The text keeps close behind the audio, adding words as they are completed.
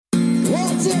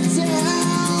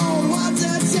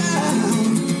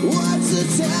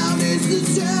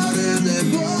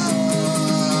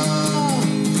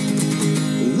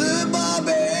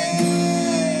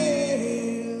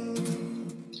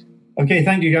Okay,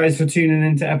 thank you guys for tuning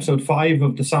in to episode 5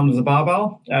 of The Sound of the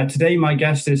Barbell. Today, my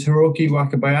guest is Hiroki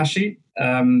Wakabayashi,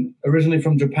 originally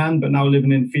from Japan, but now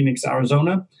living in Phoenix,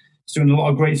 Arizona. He's doing a lot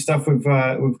of great stuff with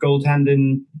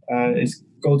goaltending, his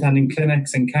goaltending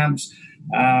clinics and camps,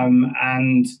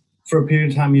 and for a period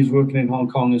of time, he's working in Hong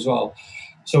Kong as well.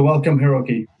 So welcome,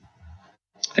 Hiroki.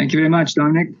 Thank you very much,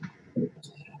 Dominic.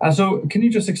 So can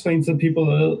you just explain to the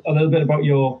people a little bit about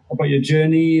your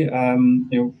journey,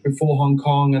 before Hong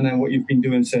Kong, and then what you've been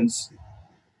doing since?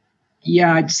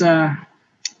 Yeah, it's a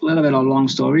little bit of a long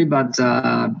story, but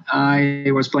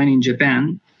I was playing in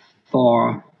Japan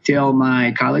till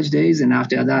my college days, and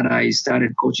after that, I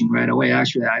started coaching right away.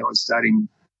 Actually, I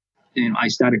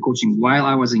started coaching while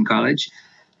I was in college.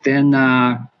 Then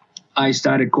I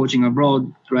started coaching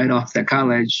abroad right after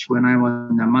college. When I was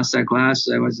in a master class,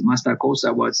 I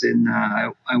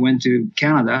went to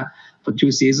Canada for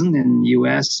 2 seasons, in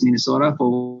U.S., Minnesota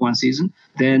for 1 season.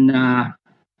 Then I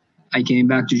came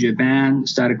back to Japan,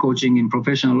 started coaching in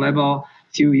professional level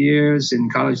a few years, in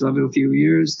college level a few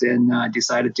years. Then I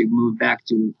decided to move back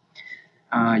to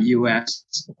U.S.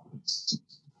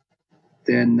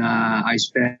 Then I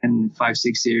spent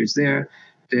 5-6 years there.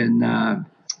 Then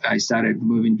I started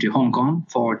moving to Hong Kong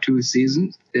for 2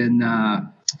 seasons, then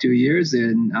 2 years,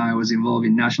 and I was involved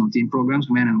in national team programs,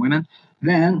 men and women.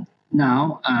 Then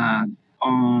now,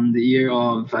 in the year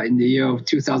of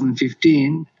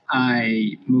 2015,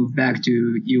 I moved back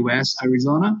to U.S.,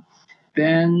 Arizona.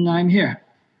 Then I'm here.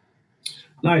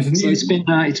 Nice. And so it's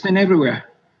been everywhere.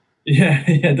 Yeah,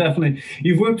 definitely.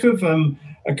 You've worked with a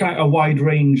wide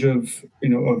range of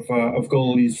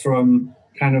goalies, from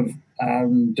kind of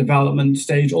development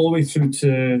stage all the way through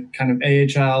to kind of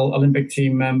AHL, Olympic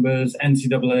team members,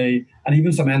 NCAA, and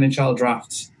even some NHL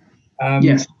drafts.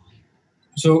 Yes.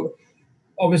 So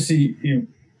obviously,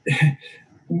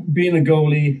 being a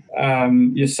goalie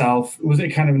yourself, was it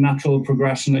kind of a natural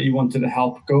progression that you wanted to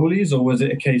help goalies, or was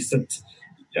it a case that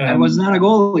I was not a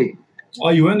goalie? Oh,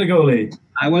 you weren't a goalie?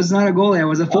 I was not a goalie. I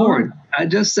was a forward. I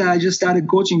just started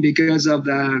coaching because of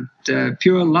the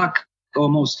pure luck,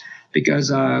 almost.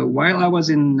 Because while I was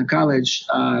in college,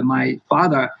 my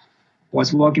father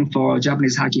was working for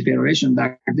Japanese Hockey Federation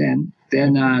back then.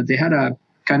 Then they had a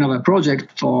kind of a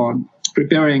project for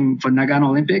preparing for Nagano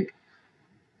Olympic.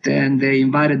 Then they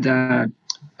invited the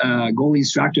goalie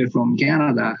instructor from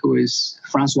Canada, who is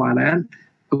Francois Ladd,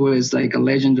 who is like a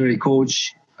legendary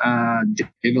coach,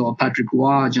 developed Patrick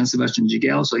Roy, Jean-Sébastien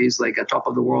Giguel. So he's like a top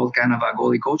of the world kind of a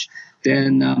goalie coach.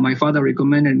 Then my father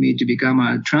recommended me to become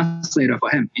a translator for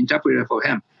him, interpreter for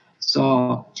him.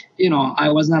 So, I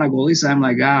was not a goalie, so I'm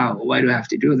like, why do I have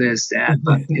to do this, Dad?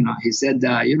 But, he said,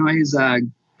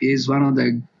 he's one of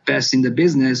the best in the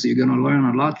business. You're going to learn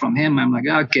a lot from him. I'm like,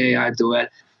 okay, I do it.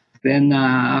 Then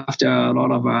after a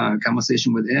lot of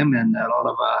conversation with him and a lot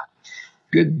of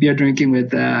good beer drinking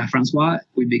with Francois,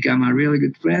 we become a really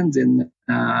good friends. And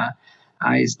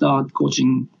I thought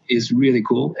coaching is really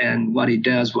cool. And what he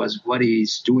does what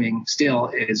he's doing still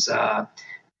is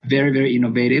very, very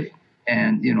innovative.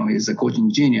 And, he's a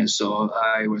coaching genius. So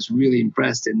I was really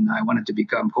impressed and I wanted to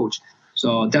become coach.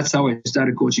 So that's how I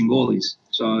started coaching goalies.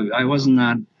 So I wasn't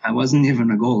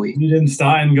even a goalie. You didn't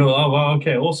start and go, oh, wow,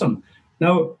 okay, awesome.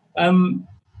 Now,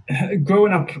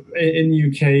 growing up in the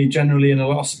UK, generally in a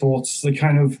lot of sports,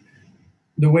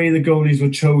 the way the goalies were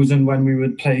chosen when we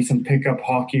would play some pickup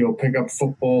hockey or pickup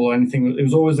football or anything, it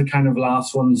was always the kind of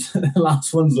last ones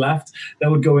left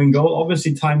that would go in goal.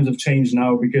 Obviously, times have changed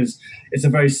now because it's a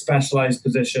very specialised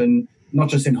position, not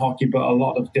just in hockey, but a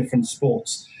lot of different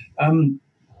sports.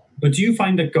 But do you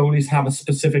find that goalies have a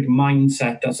specific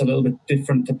mindset that's a little bit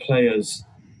different to players?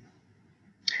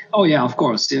 Oh, yeah, of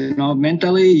course.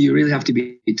 Mentally, you really have to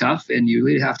be tough, and you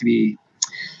really have to be,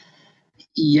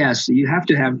 yes, you have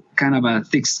to have kind of a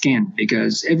thick skin,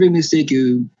 because every mistake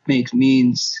you make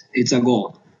means it's a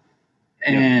goal.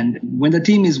 And when the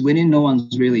team is winning, no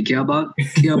one's really care about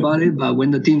it. But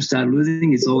when the team start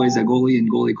losing, it's always a goalie and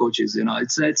goalie coaches.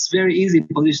 It's very easy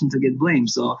position to get blamed.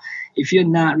 So if you're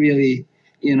not really,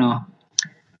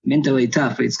 mentally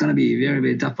tough, it's going to be a very,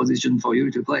 very tough position for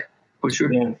you to play, for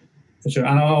sure. Yeah. For sure.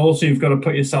 And also you've got to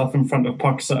put yourself in front of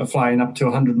pucks that are flying up to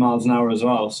 100 miles an hour as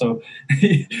well. So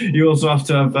you also have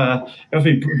to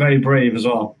be very brave as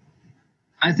well.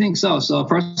 I think so. So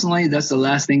personally, that's the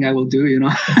last thing I will do.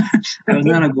 I was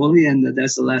not a goalie, and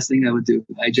that's the last thing I would do.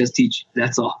 I just teach.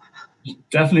 That's all.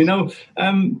 Definitely. No.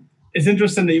 it's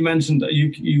interesting that you mentioned that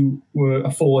you were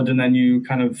a forward and then you've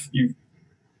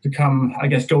become, I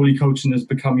guess, goalie coaching has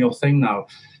become your thing now.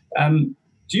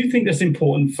 Do you think that's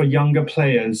important for younger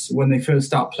players when they first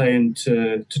start playing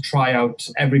to try out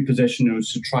every position, or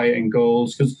to try it in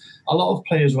goals? Because a lot of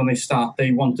players, when they start,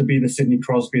 they want to be the Sidney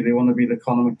Crosby, they want to be the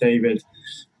Conor McDavid.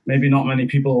 Maybe not many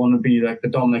people want to be like the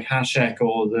Dominic Hasek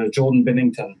or the Jordan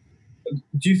Binnington.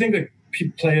 Do you think that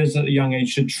players at a young age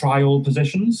should try all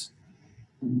positions?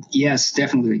 Yes,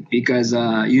 definitely, because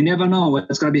you never know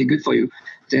what's going to be good for you.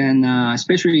 Then,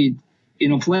 especially,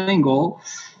 playing goal,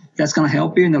 that's going to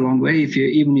help you in the long way.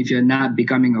 Even if you're not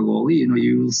becoming a goalie,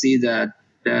 you will see the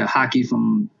hockey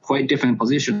from quite different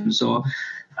positions. So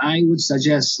I would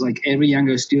suggest like every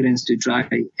younger students to try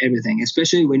everything,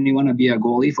 especially when you want to be a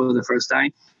goalie for the first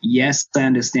time. Yes, I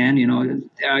understand.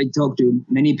 I talk to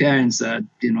many parents, and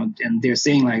they're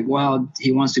saying like, well,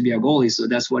 he wants to be a goalie, so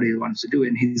that's what he wants to do.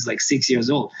 And he's like 6 years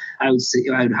old. I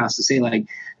would have to say like,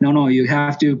 no, you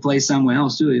have to play somewhere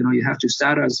else too. You have to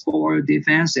start as forward,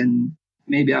 defense, and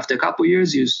maybe after a couple of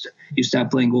years, you start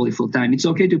playing goalie full time. It's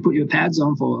okay to put your pads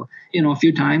on for, a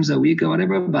few times a week or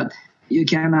whatever, but you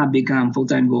cannot become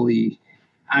full-time goalie,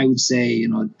 I would say,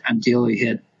 until you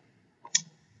hit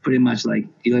pretty much like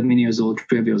 11 years old,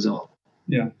 12 years old.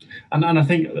 Yeah. And I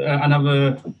think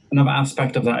another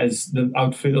aspect of that is the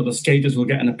outfit or the skaters will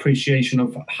get an appreciation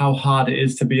of how hard it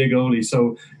is to be a goalie.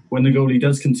 So when the goalie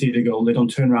does concede a goal, they don't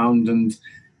turn around and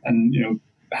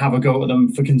have a go at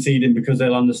them for conceding, because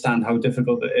they'll understand how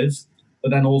difficult it is.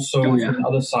 But then also from the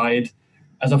other side,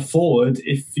 as a forward,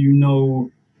 if you know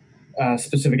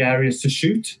specific areas to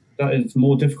shoot that is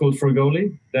more difficult for a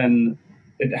goalie, then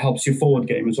it helps your forward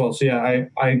game as well. So yeah,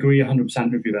 I agree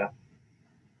 100% with you there.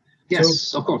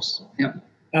 Yes, of course. Yeah.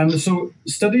 So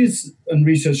studies and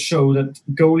research show that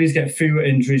goalies get fewer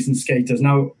injuries than skaters.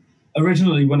 Now,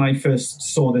 originally, when I first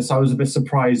saw this, I was a bit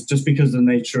surprised, just because of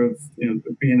the nature of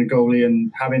being a goalie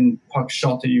and having pucks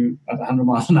shot at you at 100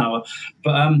 miles an hour.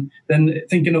 But then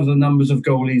thinking of the numbers of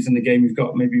goalies in the game, you've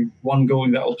got maybe one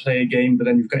goalie that will play a game, but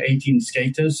then you've got 18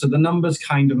 skaters. So the numbers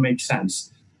kind of make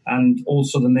sense. And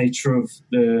also the nature of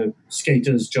the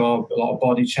skater's job, a lot of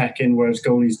body checking, whereas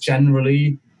goalies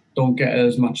generally don't get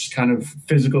as much kind of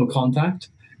physical contact.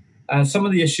 Some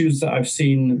of the issues that I've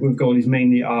seen with goalies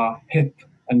mainly are hip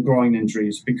and groin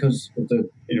injuries, because of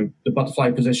the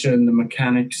butterfly position, the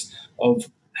mechanics of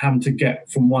having to get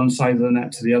from one side of the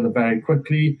net to the other very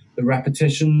quickly, the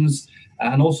repetitions,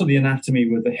 and also the anatomy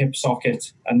with the hip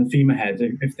socket and the femur head.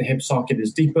 If the hip socket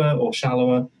is deeper or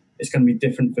shallower, it's going to be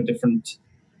different for different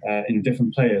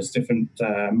players. Different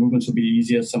movements will be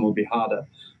easier, some will be harder.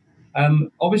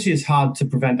 Obviously, it's hard to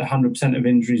prevent 100% of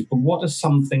injuries, but what are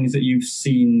some things that you've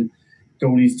seen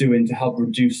goalies doing to help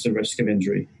reduce the risk of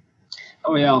injury?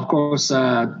 Oh, yeah, of course.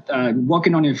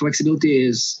 Working on your flexibility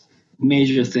is a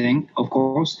major thing, of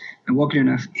course, and working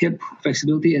on a hip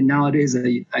flexibility. And nowadays,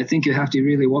 I think you have to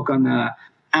really work on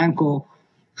ankle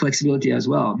flexibility as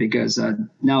well, because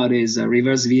nowadays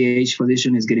reverse VH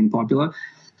position is getting popular.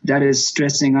 That is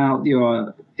stressing out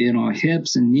your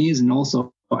hips and knees, and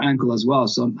also ankle as well.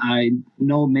 So I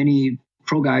know many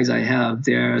pro guys I have,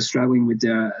 they're struggling with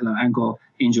their ankle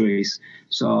injuries.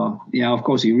 So yeah, of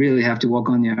course, you really have to work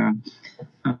on your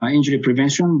injury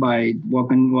prevention by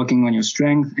working on your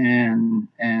strength and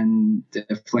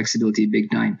the flexibility big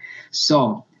time.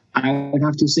 So I would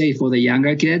have to say, for the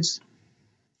younger kids,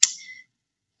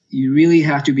 you really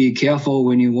have to be careful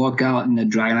when you walk out in the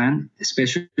dry land,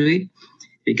 especially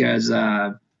because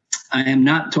I am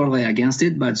not totally against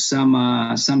it, but some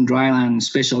dryland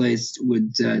specialists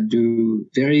would do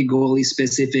very goalie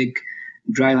specific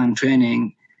dryland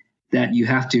training that you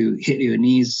have to hit your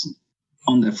knees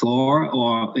on the floor,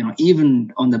 or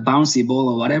even on the bouncy ball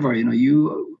or whatever.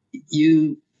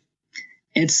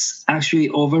 It's actually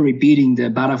over repeating the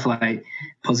butterfly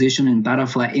position and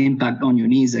butterfly impact on your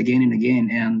knees again and again,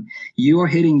 and you're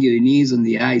hitting your knees on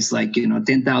the ice like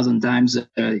 10,000 times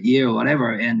a year or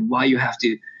whatever. And why you have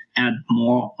to add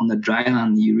more on the dry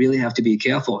land, you really have to be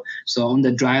careful. So on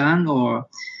the dry land, or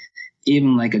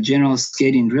even like a general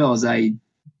skating drills, I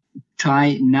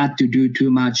try not to do too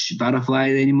much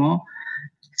butterfly anymore.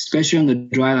 Especially on the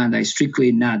dry land, I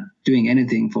strictly not doing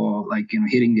anything for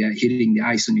hitting the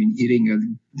ice and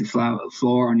hitting the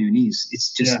floor on your knees.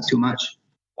 It's just too much.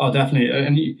 Oh, definitely.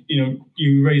 And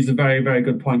you raised a very, very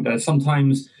good point there.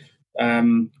 Sometimes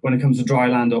when it comes to dry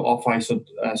land or off ice or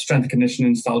strength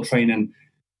conditioning style training,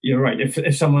 you're right.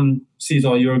 If someone sees,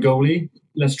 oh, you're a goalie,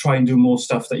 let's try and do more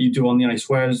stuff that you do on the ice.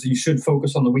 Whereas you should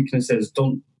focus on the weaknesses.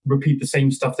 Don't repeat the same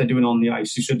stuff they're doing on the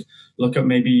ice. You should look at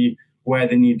maybe where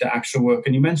they need the extra work.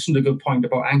 And you mentioned a good point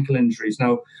about ankle injuries.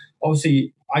 Now,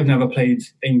 obviously I've never played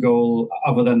in goal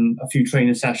other than a few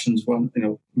training sessions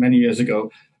many years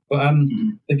ago. But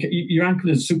your ankle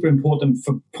is super important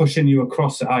for pushing you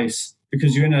across the ice,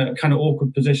 because you're in a kind of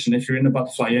awkward position if you're in a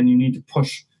butterfly and you need to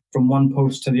push from one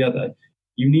post to the other.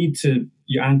 You need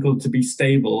your ankle to be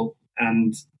stable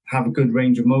and have a good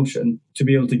range of motion to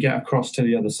be able to get across to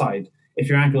the other side. If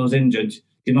your ankle is injured,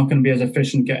 you're not going to be as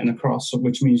efficient getting across,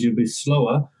 which means you'll be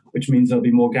slower, which means there'll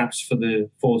be more gaps for the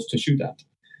forwards to shoot at.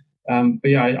 But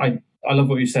yeah, I love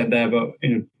what you said there about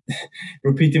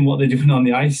repeating what they're doing on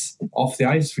the ice, off the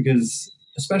ice, because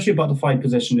especially a butterfly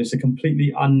position is a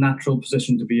completely unnatural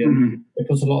position to be in. Mm-hmm. It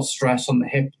puts a lot of stress on the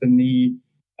hip, the knee.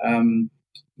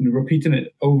 Repeating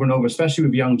it over and over, especially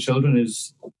with young children,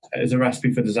 is a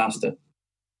recipe for disaster.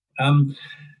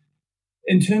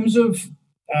 In terms of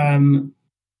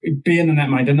being a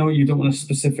netminder, I know you don't want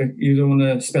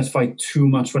to specify too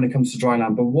much when it comes to dry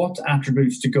land, but what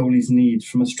attributes do goalies need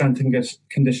from a strength and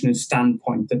conditioning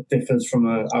standpoint that differs from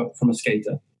a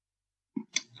skater?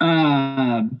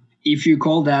 If you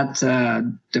call that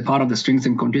the part of the strength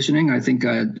and conditioning, I think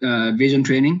vision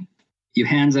training, your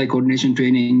hands-eye coordination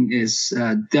training is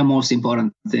the most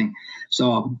important thing.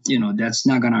 So, that's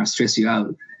not going to stress you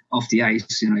out off the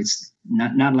ice. It's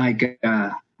not like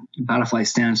butterfly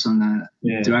stance on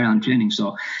the dry land training.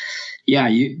 So, yeah,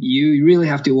 you really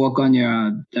have to work on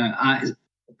your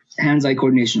hands-eye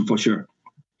coordination for sure.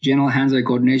 General hands-eye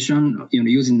coordination,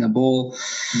 using the ball,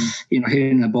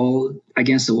 hitting the ball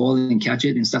against the wall and catch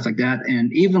it and stuff like that.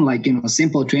 And even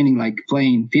simple training like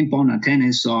playing ping pong or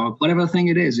tennis or whatever thing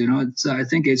it is, I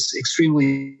think it's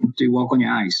extremely to work on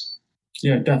your eyes.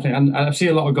 Yeah, definitely. And I see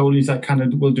a lot of goalies that kind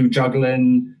of will do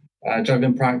juggling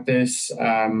practice.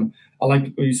 I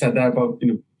like what you said there about,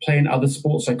 playing other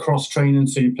sports like cross training.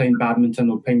 So you're playing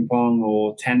badminton or ping pong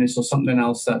or tennis or something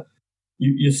else that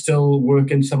you're still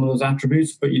working some of those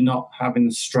attributes, but you're not having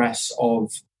the stress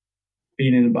of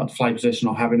being in a butterfly position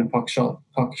or having a puck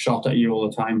shot at you all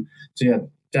the time. So yeah,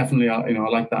 definitely, I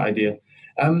like that idea.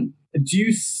 Do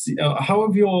you see, how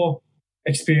have your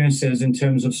experiences in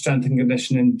terms of strength and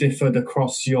conditioning differed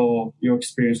across your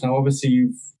experience? Now, obviously,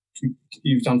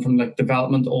 you've done from like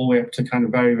development all the way up to kind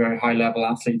of very, very high level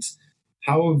athletes.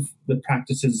 How have the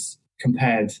practices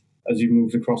compared as you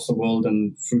moved across the world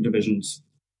and through divisions?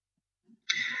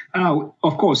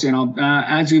 Of course,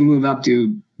 as you move up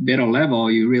to better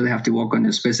level, you really have to work on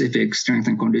the specific strength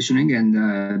and conditioning.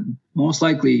 And most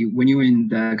likely, when you're in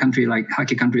the country like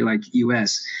hockey country like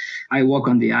US, I work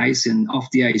on the ice, and off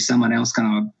the ice, someone else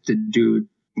kind of do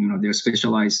their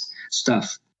specialized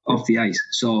stuff off the ice.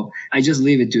 So I just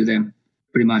leave it to them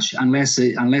pretty much, unless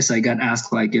I got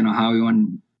asked how you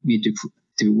want me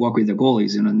to work with the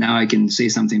goalies. Now I can say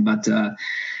something, but.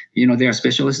 They're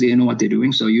specialists. They know what they're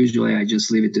doing. So usually I just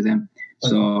leave it to them. Okay.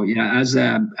 So yeah, as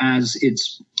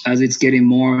it's getting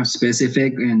more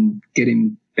specific and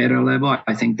getting better level,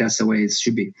 I think that's the way it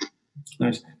should be.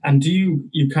 Nice. And do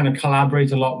you kind of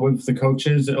collaborate a lot with the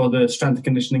coaches or the strength and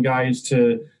conditioning guys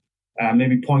to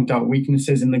maybe point out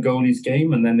weaknesses in the goalie's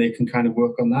game, and then they can kind of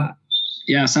work on that?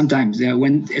 Yeah, sometimes. Yeah,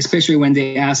 especially when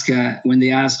they ask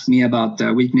me about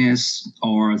weakness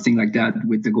or thing like that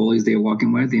with the goalies they're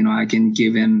working with, I can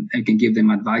give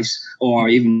them advice, or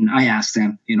even I ask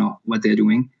them, what they're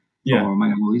doing for my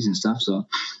goalies and stuff. So,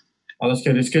 that's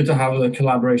good. It's good to have a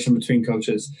collaboration between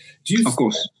coaches. Of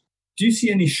course. Do you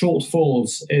see any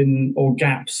shortfalls or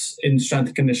gaps in strength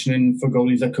and conditioning for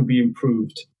goalies that could be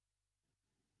improved?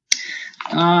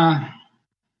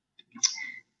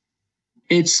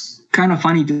 It's kind of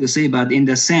funny to say, but in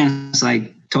the sense,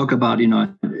 like talk about,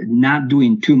 not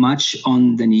doing too much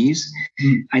on the knees.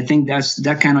 I think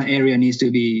that kind of area needs to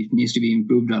be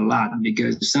improved a lot,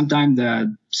 because sometimes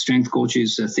the strength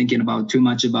coaches are thinking about too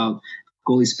much about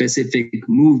goalie specific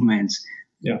movements.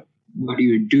 Yeah. What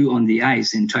you do on the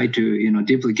ice and try to,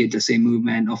 duplicate the same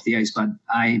movement off the ice, but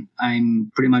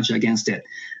I'm pretty much against it.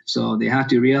 So they have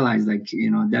to realize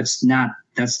that's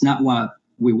not what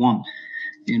we want.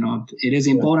 It is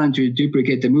important to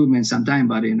duplicate the movement sometime,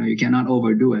 but you cannot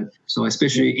overdo it. So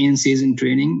especially in season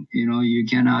training, you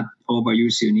cannot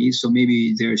overuse your knees. So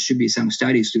maybe there should be some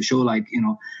studies to show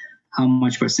how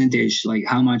much percentage, like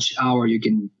how much hour you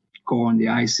can go on the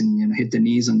ice and hit the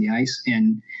knees on the ice,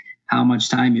 and how much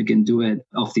time you can do it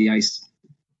off the ice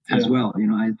as well.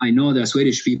 I know the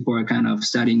Swedish people are kind of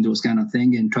studying those kind of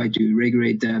things and try to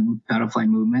regulate the butterfly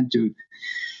movement to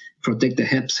protect the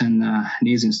hips and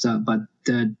knees and stuff. But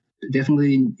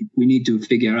definitely we need to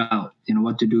figure out,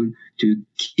 what to do to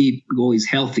keep goalies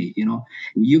healthy.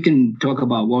 You can talk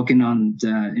about working on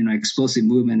the, explosive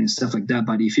movement and stuff like that,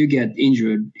 but if you get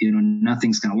injured,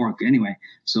 nothing's gonna work anyway.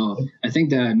 So I think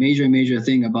the major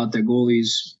thing about the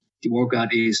goalies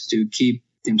workout is to keep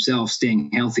themselves staying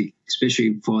healthy,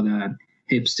 especially for the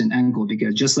hips and ankle,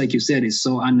 because just like you said, it's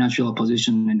so unnatural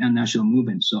position and unnatural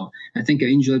movement. So I think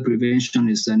injury prevention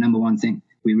is the number one thing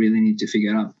we really need to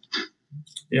figure out.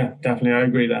 Yeah, definitely. I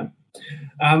agree there.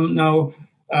 Now,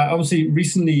 obviously,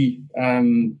 recently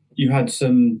you had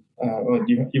some, or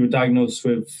you were diagnosed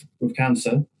with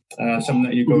cancer, something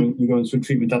that you're going through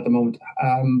treatment at the moment.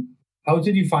 How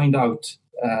did you find out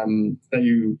that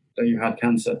you had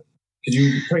cancer? Because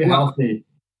you were pretty healthy.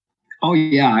 Oh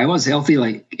yeah, I was healthy.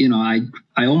 Like,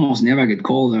 I almost never get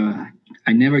cold.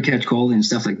 I never catch cold and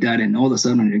stuff like that. And all of a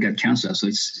sudden I got cancer. So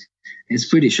it's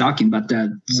pretty shocking. But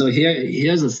so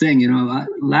here's the thing.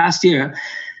 Last year,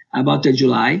 about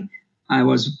July, I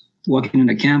was working in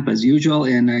the camp as usual,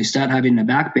 and I started having a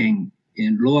back pain,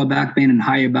 and lower back pain and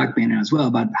higher back pain as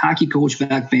well. But hockey coach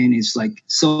back pain is like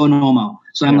so normal.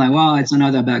 So I'm like, well, it's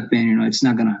another back pain. It's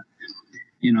not gonna,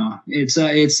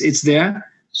 it's there.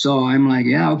 So I'm like,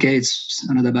 yeah, okay, it's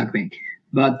another back pain.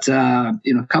 But, a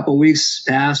couple of weeks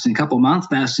passed and a couple of months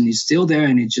passed, and it's still there,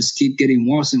 and it just keeps getting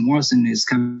worse and worse, and it's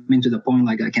coming to the point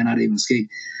like I cannot even skate.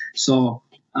 So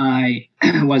I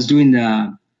was doing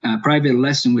the private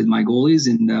lesson with my goalies,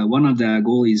 and one of the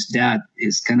goalies' dad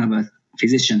is kind of a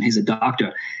physician. He's a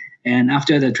doctor. And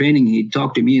after the training, he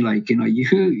talked to me like,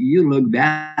 you look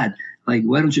bad. Like,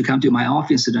 why don't you come to my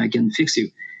office so that I can fix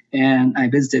you? And I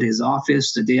visited his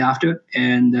office the day after,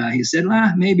 and he said,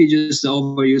 maybe just the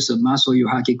overuse of muscle. You're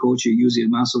a hockey coach, you use your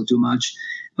muscle too much.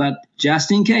 But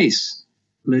just in case,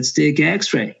 let's take an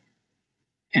x-ray.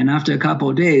 And after a couple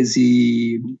of days,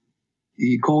 he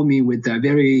called me with a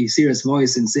very serious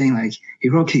voice and saying like,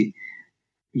 Hiroki,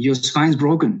 your spine's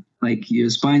broken. Like, your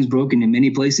spine's broken in many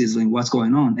places. Like, what's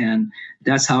going on? And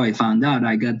that's how I found out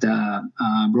I got the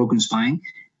broken spine,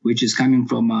 which is coming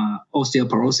from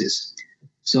osteoporosis.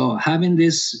 So having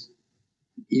this,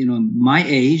 my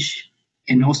age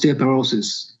and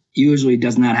osteoporosis usually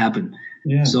does not happen.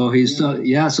 Yeah. So he's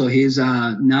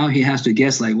now he has to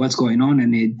guess like what's going on,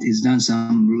 and he's done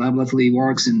some laboratory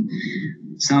works and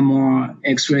some more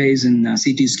X-rays and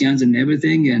CT scans and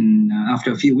everything. And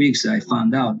after a few weeks, I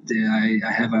found out that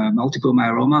I have a multiple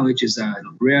myeloma, which is a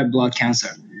rare blood cancer.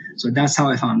 So that's how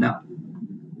I found out.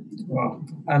 Wow.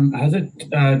 Has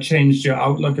it changed your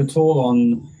outlook at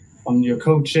all on your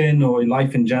coaching or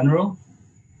life in general?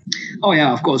 Oh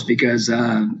yeah, of course, because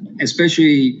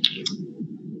especially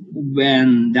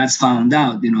when that's found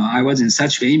out, I was in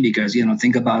such pain because,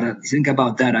 think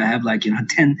about that. I have like,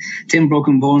 10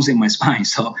 broken bones in my spine.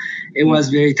 So it was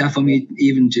very tough for me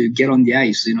even to get on the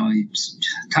ice,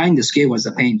 tying the skate was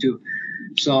a pain too.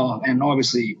 So, and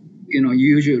obviously, you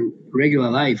use your regular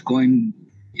life going,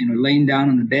 laying down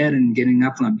on the bed and getting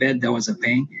up on the bed, that was a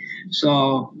pain.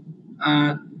 So,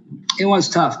 it was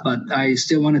tough, but I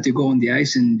still wanted to go on the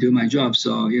ice and do my job.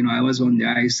 So, I was on the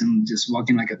ice and just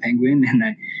walking like a penguin, and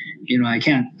I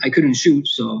couldn't shoot.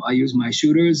 So I used my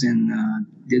shooters and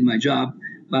did my job.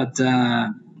 But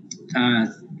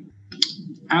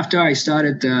after I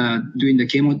started doing the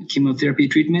chemotherapy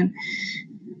treatment,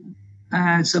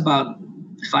 it's about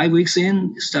 5 weeks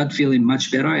in, start feeling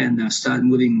much better and start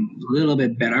moving a little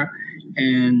bit better.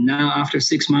 And now after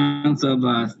 6 months of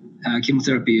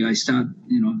chemotherapy, I start,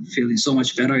 feeling so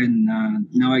much better, and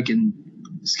now I can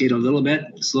skate a little bit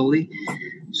slowly.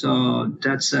 So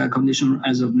that's a condition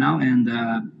as of now. And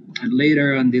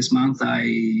later in this month,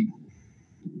 I'm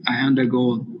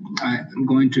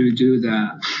going to do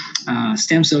the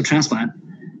stem cell transplant.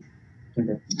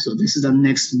 Okay. So this is the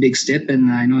next big step, and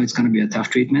I know it's going to be a tough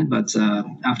treatment, but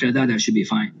after that, I should be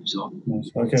fine. So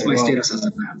that's my status as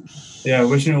of now. Yeah,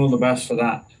 wishing you all the best for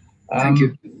that. Thank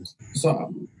you.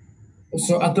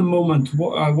 So at the moment,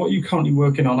 what are you currently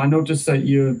working on? I noticed that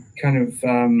you kind of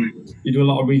you do a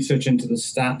lot of research into the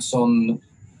stats on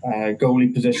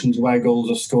goalie positions, where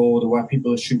goals are scored, or where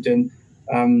people are shooting.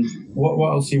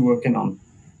 What else are you working on?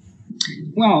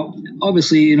 Well,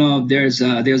 obviously, there's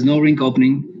no rink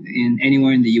opening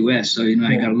anywhere in the U.S. So,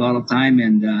 I got a lot of time,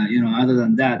 and other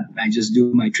than that, I just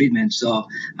do my treatment. So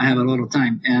I have a lot of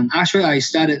time. And actually, I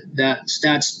started that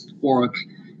stats work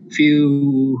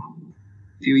few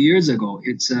years ago.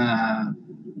 It's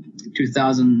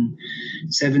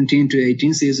 2017 to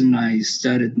 18 season. I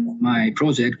started my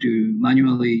project to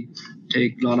manually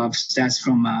take a lot of stats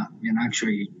from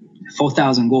actually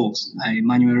 4,000 goals. I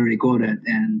manually recorded,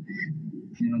 and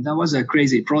that was a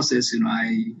crazy process.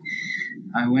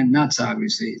 I went nuts,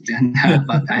 obviously, then,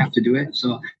 but I have to do it.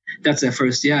 So that's the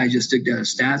first year. I just took the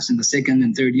stats. In the second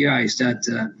and third year, I started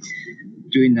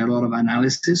doing a lot of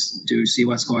analysis to see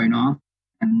what's going on.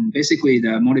 And basically,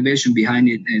 the motivation behind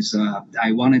it is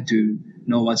I wanted to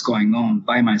know what's going on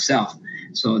by myself.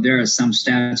 So there are some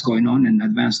stats going on, and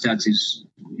advanced stats is,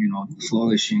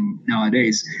 flourishing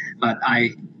nowadays. But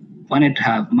I wanted to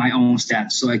have my own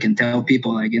stats so I can tell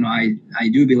people, like, I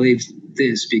do believe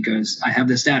this because I have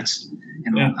the stats.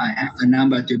 I have the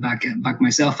number to back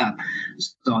myself up.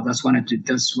 So that's what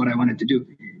I wanted to do.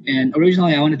 And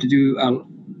originally, I wanted to do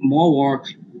more work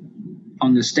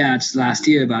on the stats last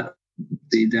year, but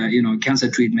the cancer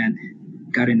treatment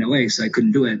got in the way, so I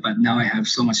couldn't do it. But now I have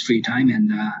so much free time,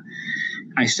 and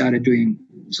I started doing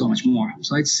so much more.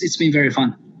 So it's been very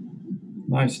fun.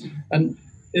 Nice. And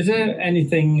is there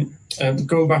anything,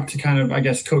 go back to kind of, I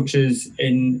guess, coaches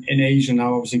in Asia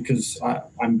now, obviously, because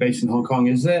I'm based in Hong Kong,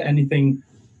 is there anything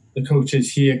the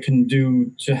coaches here can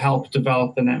do to help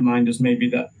develop the netminders, maybe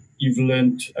that you've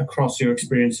learned across your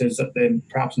experiences that they're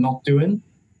perhaps not doing?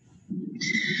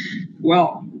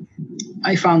 Well,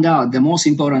 I found out the most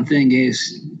important thing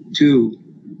is to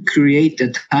create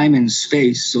the time and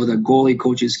space so the goalie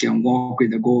coaches can work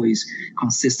with the goalies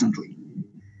consistently.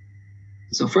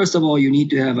 So first of all, you need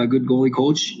to have a good goalie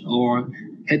coach, or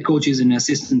head coaches and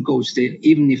assistant coach.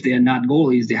 Even if they are not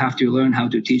goalies, they have to learn how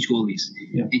to teach goalies.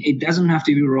 Yeah. It doesn't have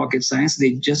to be rocket science.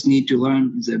 They just need to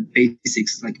learn the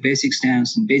basics, like basic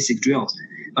stance and basic drills.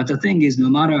 But the thing is, no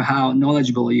matter how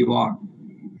knowledgeable you are,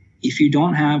 if you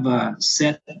don't have a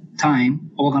set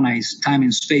time, organized time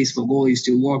and space for goalies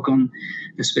to work on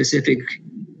the specific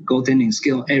goaltending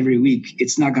skill every week,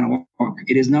 it's not going to work.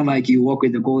 It is not like you work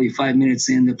with the goalie 5 minutes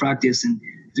in the practice and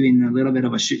doing a little bit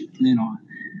of a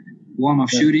warm-up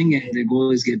shooting and the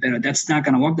goalies get better. That's not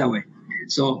going to work that way.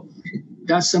 So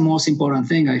that's the most important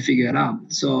thing I figured out.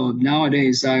 So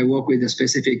nowadays I work with a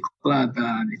specific club.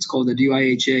 It's called the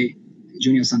DYHA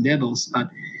Junior Sun Devils, but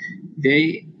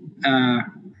they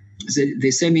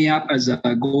set me up as a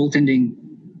goaltending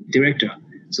director.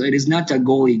 So it is not a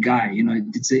goalie guy,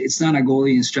 it's not a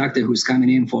goalie instructor who's coming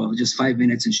in for just 5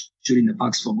 minutes and shooting the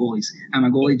pucks for goalies. I'm a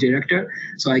goalie director,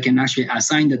 so I can actually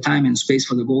assign the time and space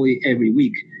for the goalie every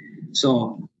week.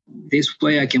 So this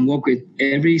way I can work with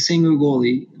every single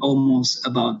goalie almost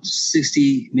about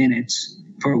 60 minutes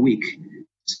per week.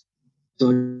 So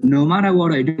no matter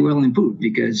what I do, will improve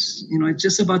because, it's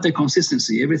just about the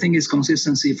consistency. Everything is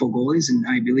consistency for goalies, and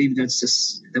I believe that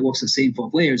works the same for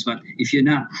players. But if you're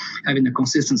not having a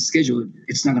consistent schedule,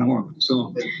 it's not going to work.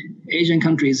 So Asian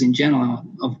countries in general,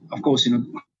 of course,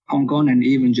 Hong Kong and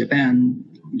even Japan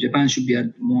should be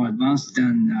more advanced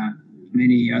than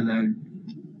many other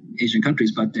Asian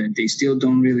countries, but they still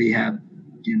don't really have,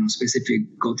 specific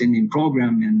goaltending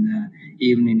program, and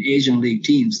even in Asian league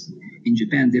teams. In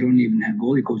Japan, they don't even have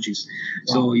goalie coaches.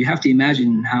 Wow. So you have to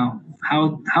imagine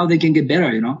how they can get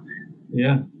better,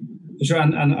 Yeah, for sure.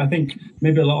 And I think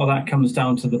maybe a lot of that comes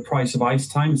down to the price of ice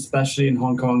time, especially in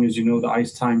Hong Kong. As you know, the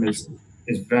ice time is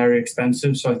very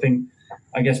expensive. So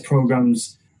I guess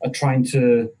programs are trying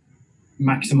to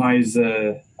maximize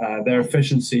their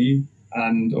efficiency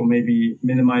or maybe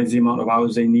minimize the amount of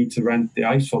hours they need to rent the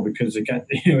ice for, because it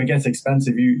gets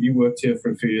expensive. You worked here for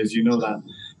a few years, you know that.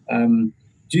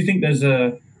 Do you think there's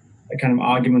a kind of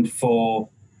argument for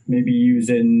maybe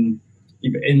using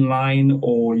either inline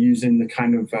or using the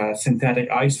kind of synthetic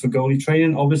ice for goalie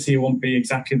training? Obviously, it won't be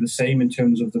exactly the same in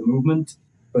terms of the movement,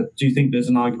 but do you think there's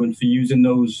an argument for using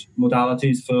those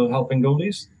modalities for helping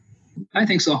goalies? I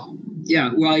think so.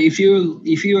 Yeah. Well, if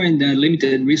you're in the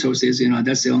limited resources,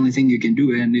 that's the only thing you can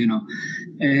do, and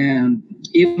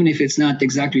even if it's not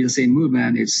exactly the same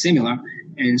movement, it's similar.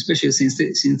 And especially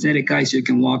synthetic ice, you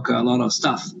can walk a lot of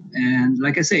stuff. And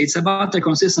like I say, it's about the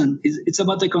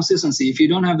consistency. If you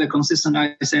don't have the consistent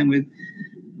ice time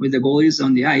with the goalies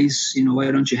on the ice, why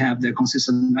don't you have the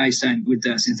consistent ice time with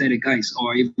the synthetic ice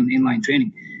or even inline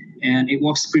training? And it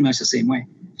works pretty much the same way.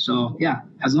 So yeah,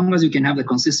 as long as you can have the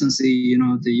consistency,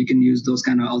 you can use those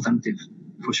kind of alternative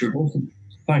for sure. Awesome.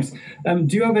 Thanks.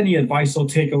 Do you have any advice or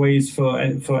takeaways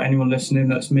for anyone listening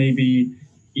that's maybe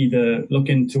either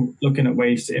looking at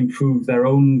ways to improve their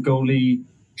own goalie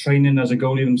training as a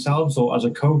goalie themselves, or as a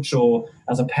coach, or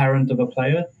as a parent of a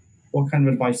player? What kind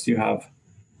of advice do you have?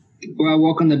 Well, I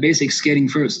work on the basic skating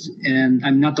first, and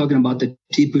I'm not talking about the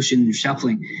T-push and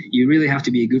shuffling. You really have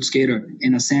to be a good skater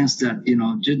in a sense that,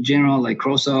 general like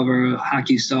crossover,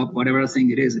 hockey stop, whatever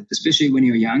thing it is, especially when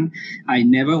you're young. I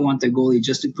never want the goalie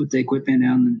just to put the equipment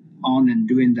on and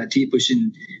doing the T-push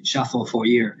and shuffle for a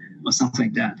year or something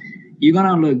like that. You're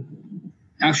going to look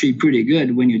actually pretty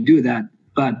good when you do that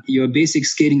but your basic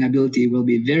skating ability will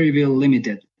be very, very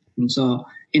limited. And so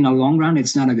in the long run,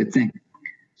 it's not a good thing.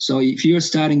 So if you're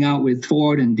starting out with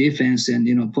forward and defense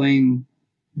and, playing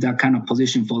that kind of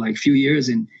position for like a few years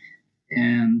and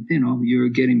you're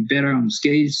getting better on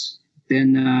skates,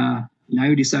 then now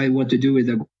you decide what to do with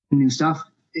the stuff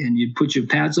and you put your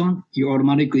pads on, you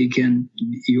automatically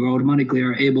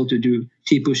are able to do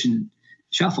T-push and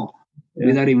shuffle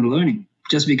without even learning,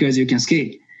 just because you can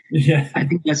skate. Yeah, I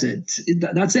think that's it.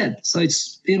 That's it. So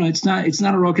it's it's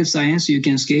not a rocket science. You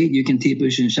can skate, you can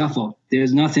T-push and shuffle.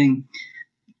 There's nothing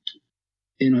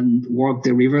work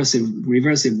the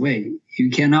reversive way. You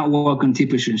cannot walk on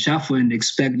T-push and shuffle and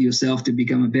expect yourself to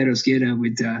become a better skater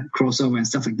with crossover and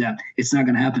stuff like that. It's not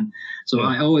going to happen. So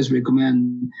I always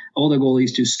recommend all the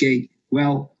goalies to skate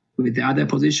well with the other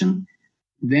position.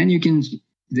 Then you can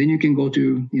go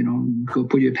to go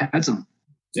put your pads on.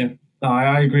 Yeah, no,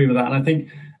 I agree with that, and I think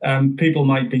people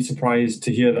might be surprised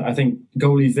to hear that. I think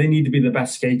goalies, they need to be the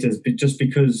best skaters, but just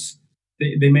because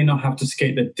they may not have to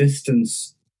skate the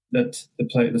distance that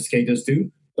the skaters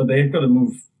do, but they've got to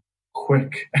move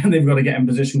quick and they've got to get in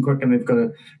position quick and they've got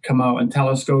to come out and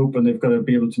telescope and they've got to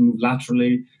be able to move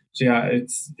laterally. So yeah,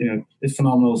 it's it's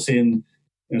phenomenal seeing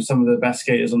some of the best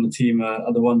skaters on the team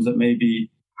are the ones that maybe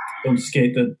don't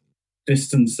skate the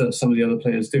distance that some of the other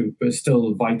players do, but it's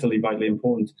still vitally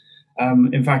important.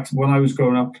 In fact, when I was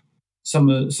growing up, some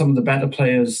of the better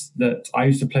players that I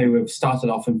used to play with started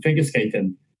off in figure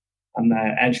skating, and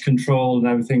their edge control and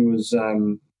everything was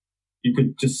you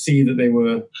could just see that they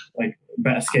were like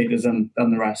better skaters than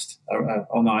the rest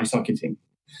on the ice hockey team.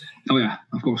 Oh yeah,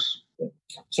 of course.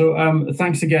 So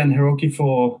thanks again, Hiroki,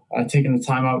 for taking the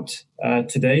time out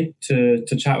today to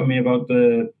chat with me about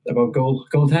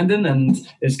goaltending, and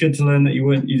it's good to learn that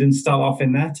you didn't start off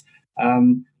in net.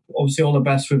 Obviously, all the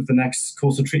best with the next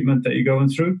course of treatment that you're going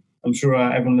through. I'm sure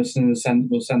everyone listening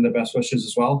will send their best wishes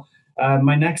as well.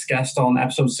 My next guest on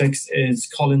episode 6 is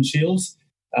Colin Shields.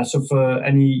 So for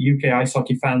any UK ice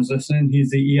hockey fans listening,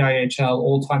 he's the EIHL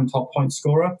all-time top point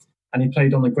scorer, and he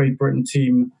played on the Great Britain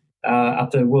team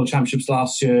at the World Championships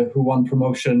last year, who won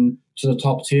promotion to the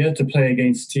top tier to play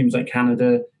against teams like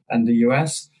Canada and the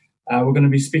US. We're going to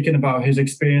be speaking about his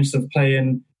experience of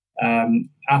playing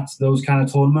at those kind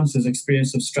of tournaments, his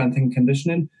experience of strength and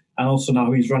conditioning, and also now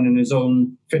he's running his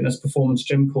own fitness performance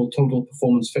gym called Total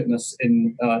Performance Fitness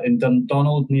in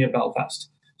Dundonald near Belfast.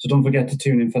 So don't forget to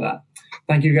tune in for that.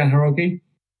 Thank you again, Hiroki.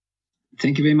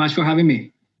 Thank you very much for having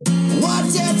me.